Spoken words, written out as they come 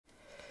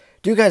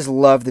Do you guys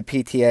love the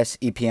PTS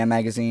EPM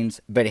magazines,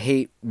 but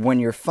hate when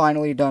you're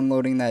finally done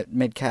loading that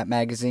mid-cap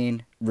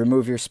magazine,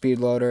 remove your speed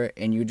loader,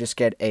 and you just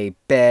get a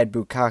bad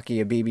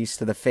bukkake of BBs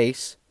to the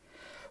face?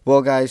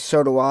 Well guys,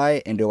 so do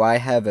I, and do I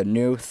have a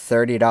new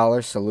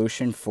 $30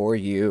 solution for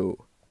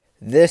you.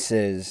 This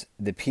is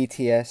the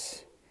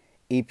PTS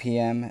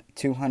EPM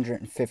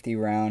 250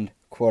 round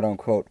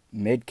quote-unquote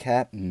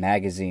mid-cap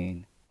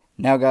magazine.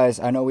 Now guys,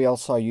 I know we all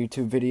saw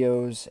YouTube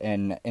videos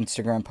and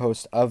Instagram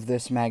posts of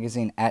this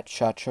magazine at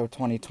SHOT Show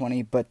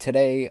 2020, but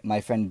today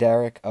my friend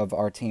Derrick of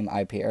our team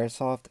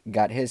ipairsoft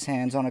got his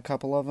hands on a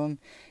couple of them.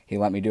 He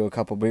let me do a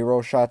couple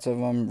B-roll shots of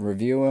them,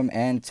 review them,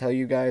 and tell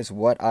you guys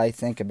what I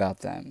think about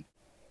them.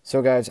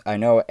 So guys, I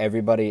know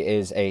everybody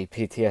is a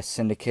PTS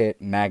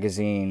Syndicate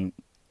magazine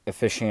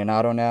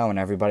aficionado now, and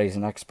everybody's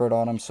an expert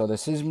on them, so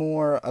this is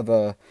more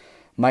of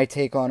my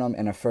take on them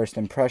and a first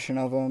impression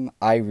of them.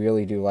 I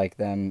really do like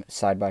them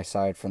side by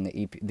side from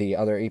the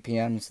other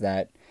EPMs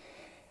that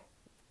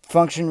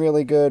function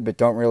really good but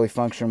don't really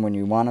function when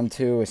you want them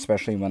to,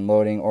 especially when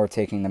loading or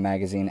taking the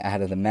magazine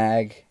out of the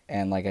mag.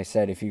 And like I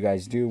said, if you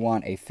guys do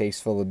want a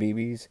face full of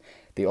BBs,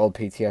 the old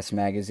PTS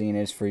magazine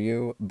is for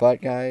you. But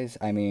guys,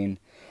 I mean,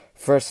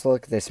 first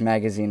look, this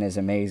magazine is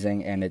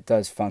amazing and it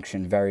does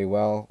function very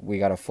well. We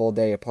got a full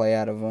day of play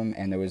out of them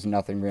and there was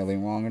nothing really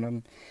wrong with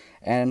them.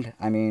 And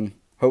I mean,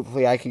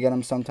 hopefully I can get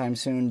them sometime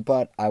soon,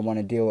 but I want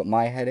to deal with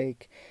my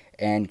headache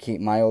and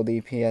keep my old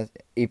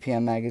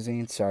EPM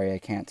magazines. Sorry, I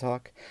can't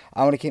talk.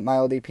 I want to keep my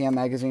old EPM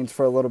magazines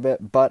for a little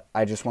bit, but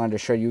I just wanted to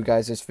show you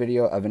guys this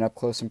video of an up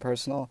close and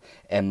personal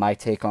and my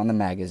take on the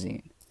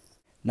magazine.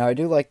 Now, I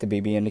do like the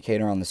BB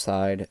indicator on the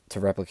side to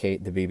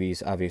replicate the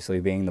BBs obviously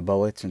being the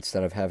bullets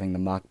instead of having the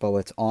mock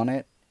bullets on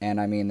it. And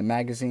I mean, the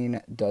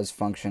magazine does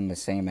function the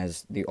same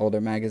as the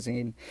older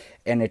magazine,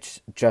 and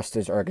it's just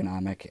as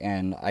ergonomic.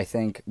 And I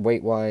think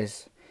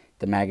weight-wise,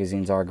 the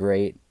magazines are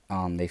great.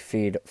 They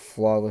feed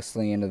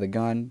flawlessly into the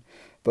gun.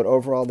 But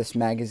overall, this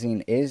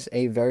magazine is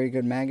a very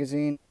good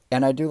magazine.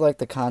 And I do like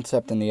the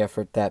concept and the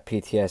effort that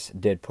PTS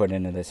did put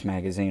into this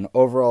magazine.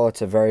 Overall,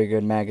 it's a very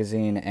good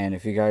magazine. And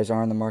if you guys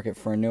are in the market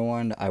for a new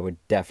one, I would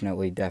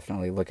definitely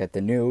look at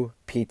the new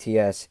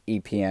PTS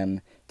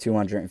EPM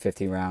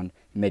 250 round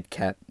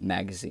mid-cap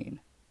magazine.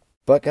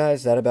 But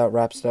guys, that about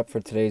wraps it up for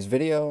today's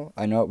video.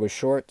 I know it was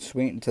short,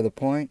 sweet, and to the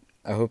point.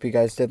 I hope you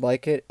guys did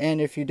like it,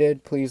 and if you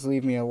did, please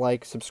leave me a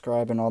like,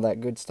 subscribe, and all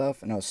that good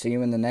stuff, and I'll see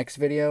you in the next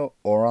video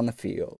or on the field.